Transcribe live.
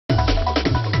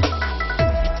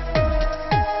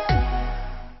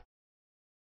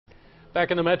Back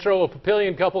in the metro, a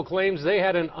Papillion couple claims they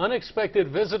had an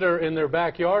unexpected visitor in their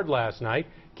backyard last night.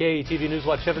 KETV News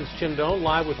Watch 7's Chindone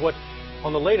live with what,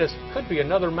 on the latest, could be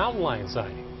another mountain lion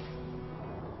sighting.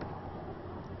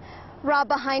 Rob,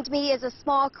 behind me is a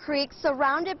small creek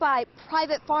surrounded by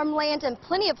private farmland and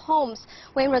plenty of homes.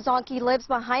 Wayne Rozonke lives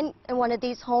behind in one of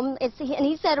these homes, and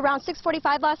he said around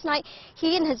 6:45 last night,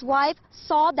 he and his wife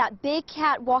saw that big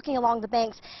cat walking along the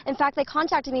banks. In fact, they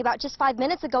contacted me about just 5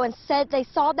 minutes ago and said they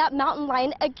saw that mountain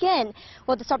lion again.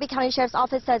 Well, the Sarpy County Sheriff's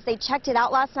Office says they checked it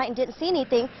out last night and didn't see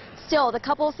anything. Still, the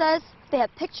couple says they have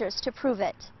pictures to prove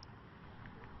it.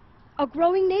 A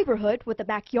growing neighborhood with a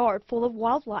backyard full of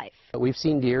wildlife. We've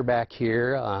seen deer back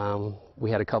here. We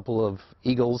had a couple of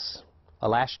eagles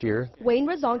last year. Wayne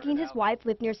Rozonke and his wife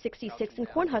live near 66 and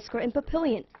Cornhusker in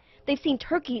Papillion. They've seen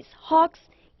turkeys, hawks,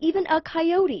 even a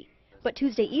coyote. But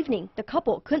Tuesday evening, the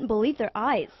couple couldn't believe their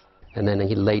eyes. And then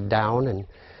he laid down, and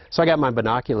so I got my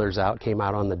binoculars out, came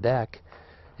out on the deck,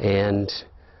 and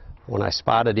when I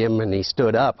spotted him and he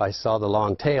stood up, I saw the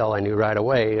long tail. I knew right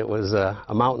away it was a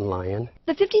mountain lion.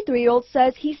 The 53-year-old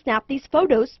says he snapped these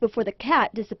photos before the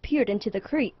cat disappeared into the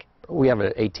creek. We have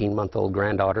an 18-month-old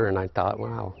granddaughter, and I thought,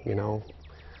 wow, you know,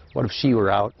 what if she were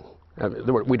out?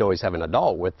 We'd always have an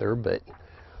adult with her, but,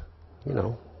 you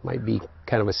know, might be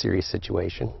kind of a serious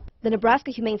situation. The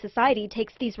Nebraska Humane Society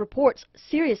takes these reports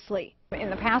seriously. In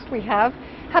the past, we have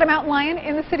had a mountain lion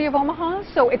in the city of Omaha,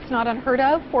 so it's not unheard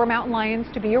of for mountain lions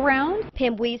to be around.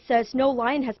 Pam Weiss says no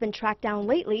lion has been tracked down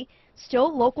lately.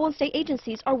 Still, local and state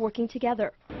agencies are working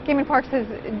together. Game and Parks has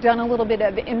done a little bit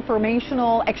of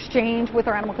informational exchange with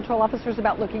our animal control officers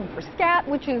about looking for scat,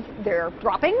 which is their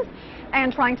droppings,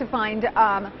 and trying to find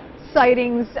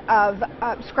sightings of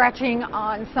scratching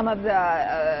on some of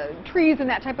the trees and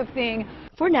that type of thing.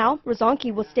 For now,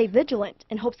 Rozonke will stay vigilant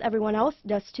and hopes everyone else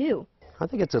does too. I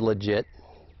think it's a legit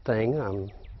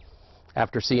thing.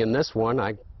 After seeing this one,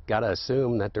 I got to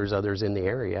assume that there's others in the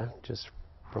area, just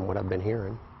from what I've been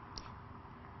hearing.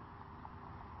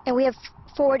 And we have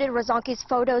forwarded Rozonke's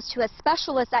photos to a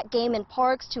specialist at Game and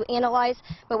Parks to analyze,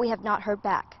 but we have not heard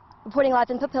back. Reporting live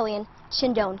in Papillion,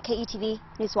 Chindone, KETV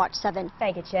News Watch 7.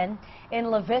 Thank you, Chin. In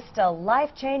La Vista,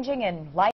 life-changing and life